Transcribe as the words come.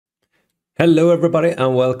Hello everybody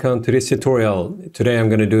and welcome to this tutorial. Today I'm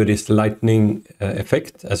going to do this lightning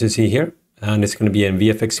effect as you see here, and it's going to be a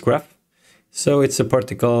VFX graph. So it's a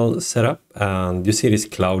particle setup and you see this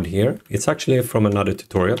cloud here. It's actually from another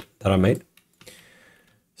tutorial that I made.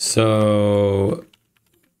 So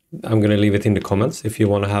I'm going to leave it in the comments if you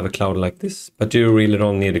want to have a cloud like this, but you really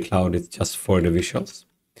don't need a cloud, it's just for the visuals.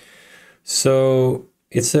 So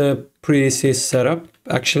it's a pretty easy setup,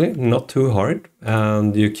 actually, not too hard,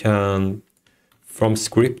 and you can, from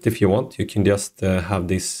script if you want, you can just have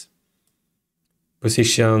this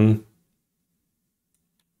position.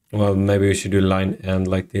 Well, maybe we should do line end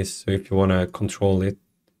like this, so if you want to control it,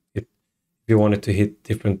 if you want it to hit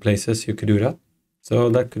different places, you could do that. So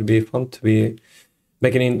that could be fun to be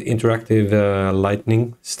making interactive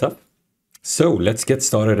lightning stuff. So let's get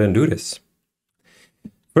started and do this.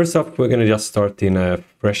 First off, we're going to just start in a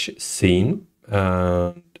fresh scene,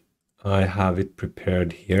 and I have it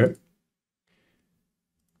prepared here.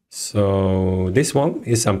 So this one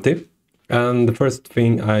is empty, and the first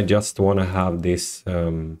thing I just want to have this,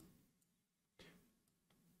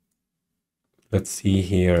 let's see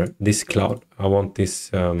here, this cloud. I want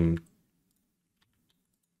this,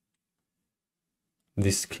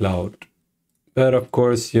 this cloud, but of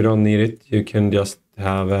course you don't need it. You can just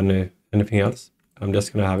have anything else. I'm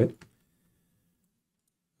just gonna have it.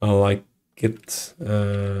 I like it,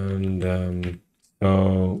 and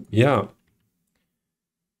so yeah.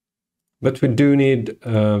 But we do need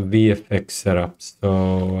a VFX setup,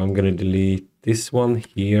 so I'm gonna delete this one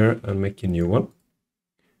here and make a new one.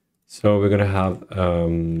 So we're gonna have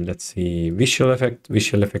let's see, visual effect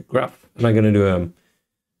graph, and I'm gonna do a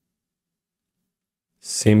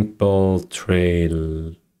simple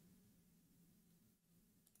trail.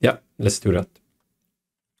 Yeah, let's do that.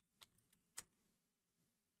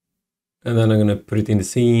 And then I'm going to put it in the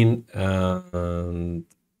scene, and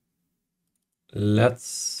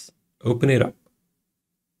let's open it up.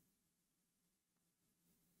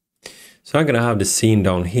 So I'm going to have the scene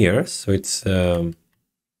down here, so it's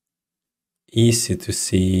easy to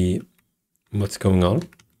see what's going on.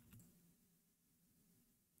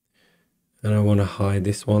 And I want to hide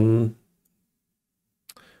this one.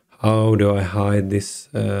 How do I hide this?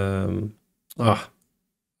 I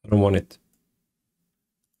don't want it.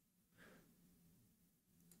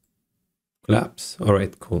 Collapse. All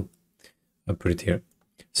right, cool. I'll put it here.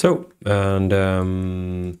 So, and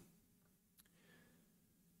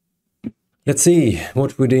let's see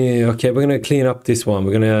what we do. Okay, we're gonna clean up this one.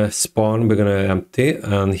 We're gonna spawn, we're gonna empty,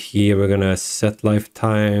 and here we're gonna set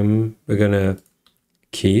lifetime. We're gonna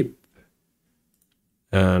keep,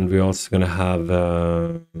 and we're also gonna have,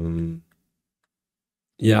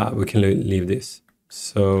 yeah, we can leave this.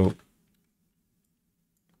 So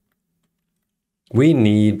we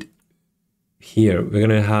need, here we're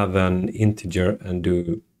gonna have an integer and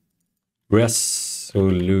do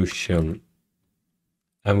resolution,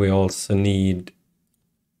 and we also need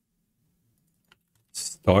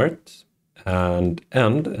start and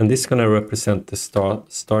end, and this is gonna represent the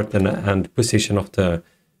start and end position of the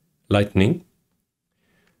lightning.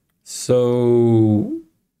 So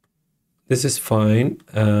this is fine,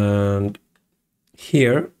 and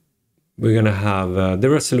here we're gonna have the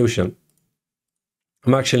resolution.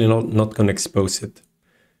 I'm actually not going to expose it.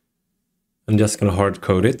 I'm just going to hard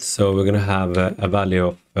code it. So we're going to have a value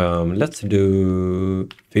of, let's do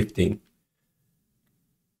 15.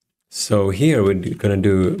 So here we're going to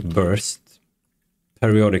do burst,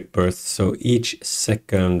 periodic burst. So each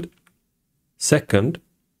second,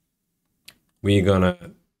 we're going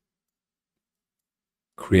to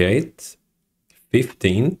create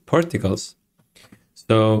 15 particles.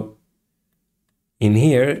 So in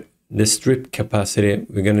here, the strip capacity,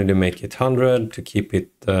 we're going to make it 100 to keep it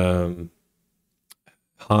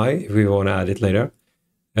high if we want to add it later.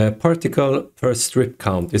 Particle per strip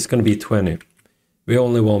count is going to be 20. We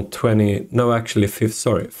only want 20, no, actually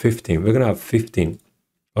 15. We're going to have 15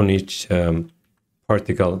 on each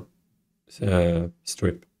particle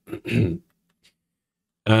strip. And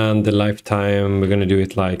the lifetime, we're going to do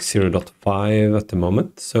it like 0.5 at the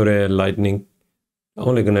moment. So the lightning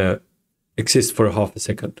only going to exist for half a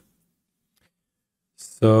second.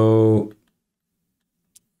 So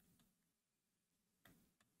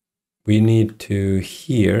we need to,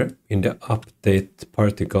 here in the update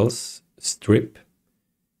particles strip,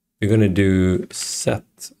 we're going to do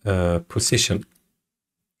set position.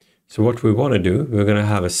 So what we want to do, we're going to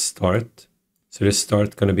have a start. So the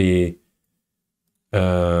start going to be,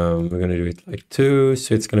 we're going to do it like 2.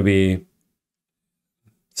 So it's going to be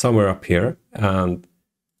somewhere up here, and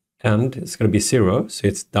end it's going to be 0. So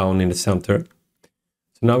it's down in the center.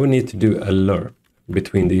 So now we need to do a lerp.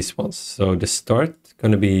 between these ones. So the start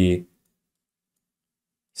going to be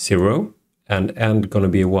 0 and end going to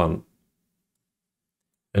be 1.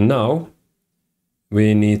 And now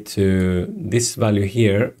we need to, this value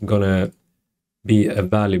here going to be a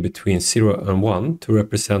value between 0 and 1 to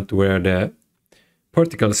represent where the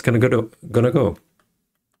particle is gonna go.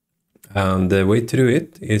 And the way to do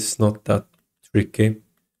it is not that tricky.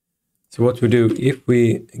 So what we do, if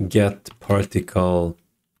we get particle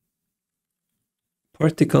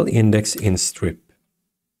index in strip,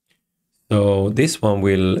 so this one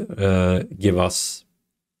will give us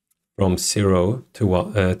from 0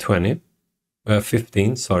 to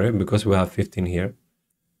 15, sorry, because we have 15 here.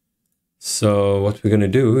 So what we're going to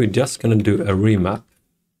do, we're just going to do a remap.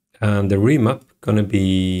 And the remap going to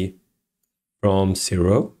be from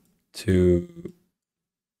 0 to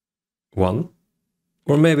 1.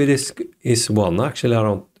 Or maybe this is 1. Actually, I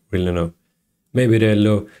don't really know. Maybe they're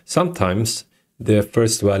low. Sometimes the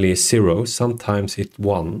first value is 0. Sometimes it's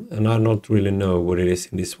 1. And I don't really know what it is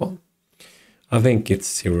in this one. I think it's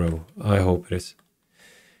 0. I hope it is.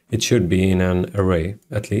 It should be in an array,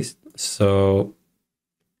 at least. So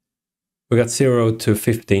we got 0 to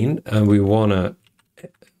 15, and we want to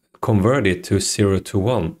convert it to 0 to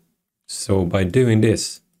 1. So by doing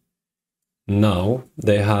this, now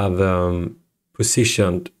they have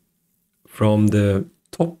positioned from the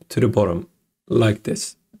top to the bottom, like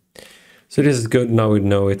this. So this is good. Now we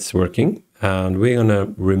know it's working, and we're going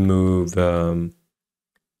to remove, we're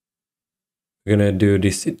going to do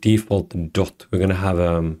this default dot. We're going to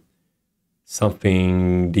have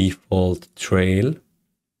something default trail.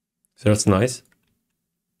 So that's nice.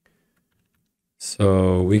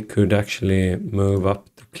 So we could actually move up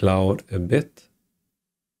the cloud a bit.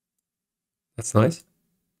 That's nice.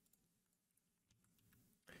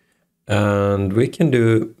 And we can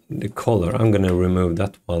do the color. I'm going to remove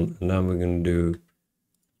that one. And then we're going to do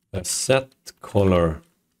a set color.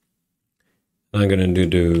 I'm going to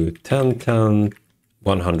do 10, 10,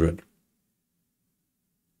 100.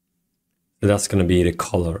 So that's going to be the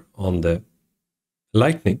color on the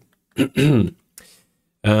lightning.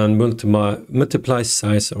 And multiply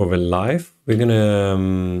size over life. We're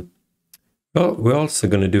gonna well, we're also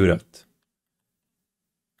gonna do that.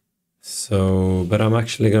 So, but I'm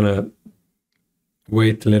actually gonna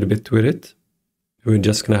wait a little bit with it. We're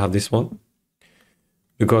just gonna have this one,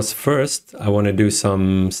 because first I want to do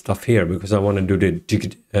some stuff here, because I want to do the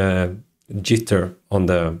jitter on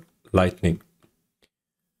the lightning.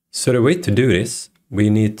 So the way to do this, we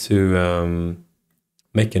need to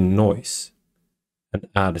make a noise and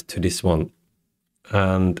add to this one.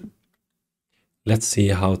 And let's see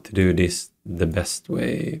how to do this the best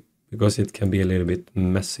way, because it can be a little bit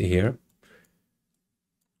messy here.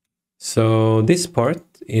 So this part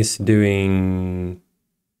is doing,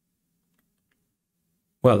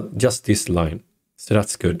 well, just this line. So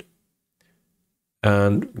that's good.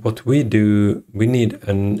 And what we do, we need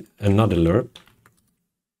another lerp,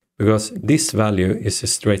 because this value is a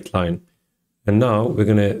straight line. And now we're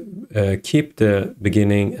going to keep the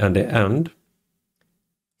beginning and the end.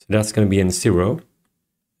 So that's going to be in 0.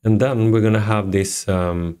 And then we're going to have this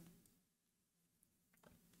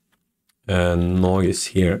noise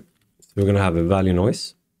here. So we're going to have a value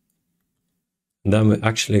noise. And then we're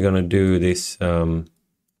actually going to do this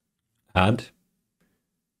add.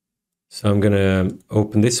 So I'm going to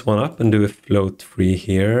open this one up and do a float free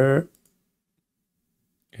here.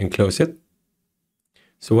 And close it.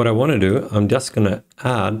 So what I want to do, I'm just going to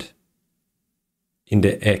add in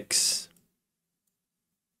the X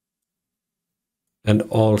and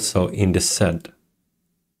also in the Z.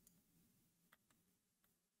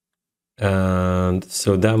 And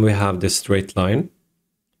so then we have the straight line,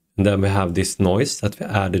 and then we have this noise that we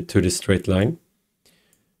added to the straight line.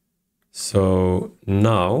 So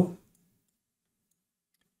now,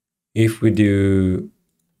 if we do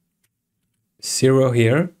 0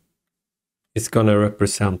 here, it's going to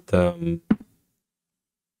represent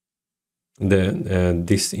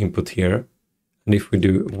this input here. And if we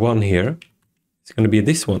do 1 here, it's going to be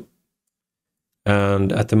this one.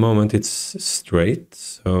 And at the moment it's straight.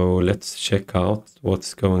 So let's check out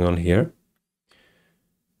what's going on here.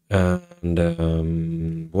 And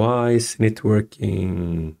why isn't it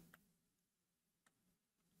working?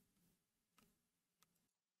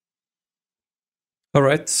 All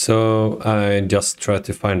right, so I just tried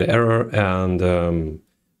to find the error, and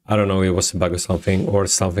I don't know, it was a bug or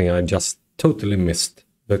something I just totally missed,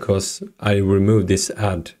 because I removed this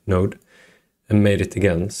add node and made it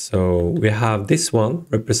again. So we have this one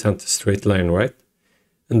represent a straight line, right?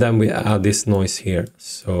 And then we add this noise here.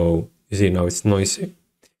 So you see now it's noisy.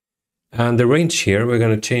 And the range here, we're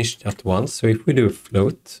going to change that once. So if we do a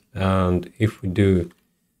float, and if we do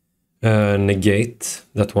negate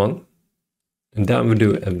that one, and then we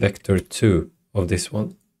do a vector 2 of this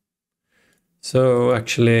one. So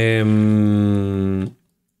actually,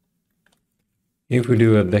 if we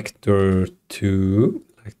do a vector 2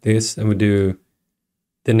 like this, and we do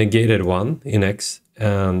the negated one in X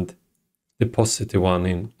and the positive one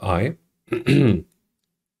in Y,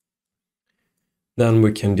 then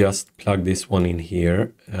we can just plug this one in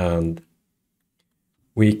here, and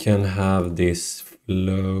we can have this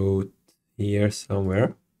float here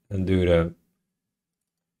somewhere and do the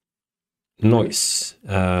noise.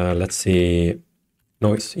 Let's see,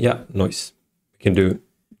 noise. Yeah, noise. We can do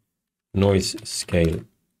noise scale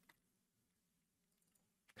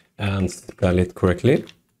and spell it correctly.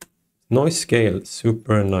 Noise scale,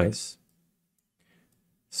 super nice.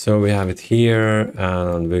 So we have it here,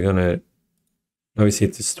 and we're gonna, now we see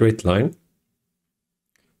it's a straight line.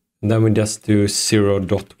 And then we just do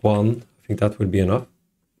 0.1. I think that would be enough.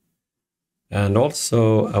 And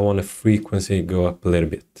also I want the frequency go up a little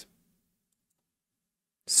bit.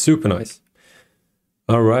 Super nice.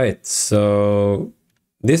 All right, so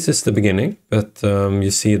this is the beginning, but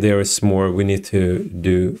you see there is more we need to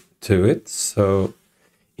do to it. So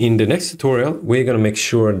in the next tutorial, we're going to make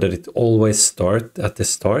sure that it always starts at the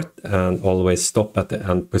start and always stop at the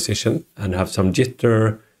end position, and have some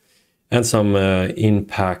jitter and some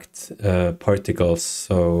impact particles.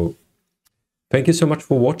 So thank you so much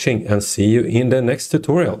for watching, and see you in the next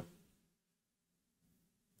tutorial.